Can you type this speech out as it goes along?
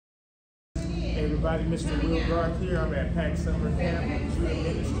Hey everybody, Mr. Will Garth here. I'm at PAC Summer Camp with Judah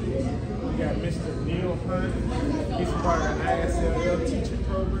Ministries. We got Mr. Neil Hunt. He's part of the ISLL teaching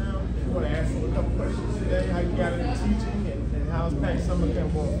program. We want to ask him a couple questions today. How you got into teaching and how's PAC Summer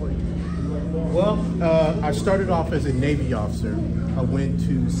Camp going for you? Well, I started off as a Navy officer. I went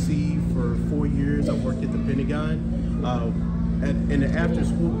to sea for 4 years. I worked at the Pentagon. In the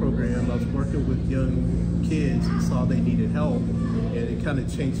after-school program, I was working with young kids and saw they needed help, and it kind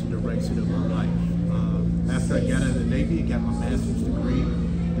of changed the direction of my life. After I got out of the Navy, I got my master's degree,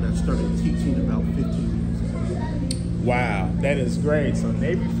 and I started teaching about 15 years ago. Wow, that is great. So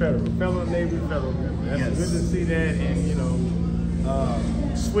Navy Federal, fellow Navy Federal member. That's Yes. good to see that, and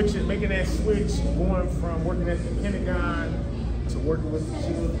making that switch, going from working at the Pentagon to working with the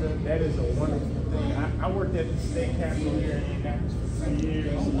children, that is a wonderful thing. I worked at the state capitol here in Indianapolis for 3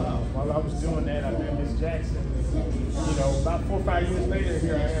 years. While I was doing that, I met Miss Jackson. About 4 or 5 years later,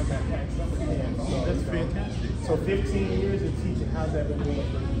 here I am at PAC Summer Camp. So, That's fantastic. So 15 years of teaching, how's that been doing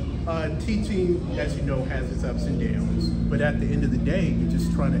for you? Teaching, as you know, has its ups and downs, but at the end of the day, you're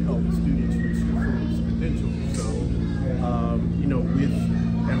just trying to help students reach their fullest potential. So, with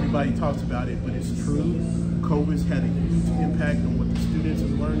everybody talks about it, but it's true. COVID's had a huge impact on what the students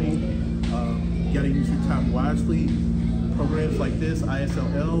are learning. You got to use your time wisely. Programs like this,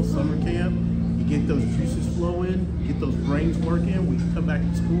 ISLL, summer camp, you get those juices flowing, get those brains working. When you come back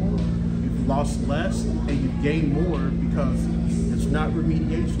to school, you've lost less and you've gained more because it's not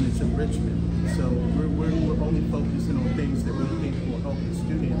remediation, it's enrichment. So we're only focusing on things that we think will help the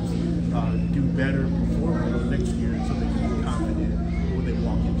students do better, perform next year, so they can be confident when they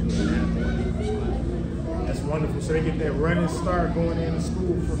walk into a math or English class. That's wonderful. So they get that running start going into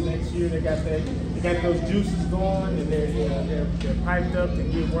school from next year. They got those juices going, and they're piped up to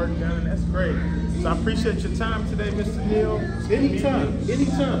get work done. That's great. So I appreciate your time today, Mr. Neal. Anytime.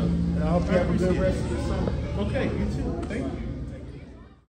 And I hope you have a good rest of your summer. Okay, you too. Thank you.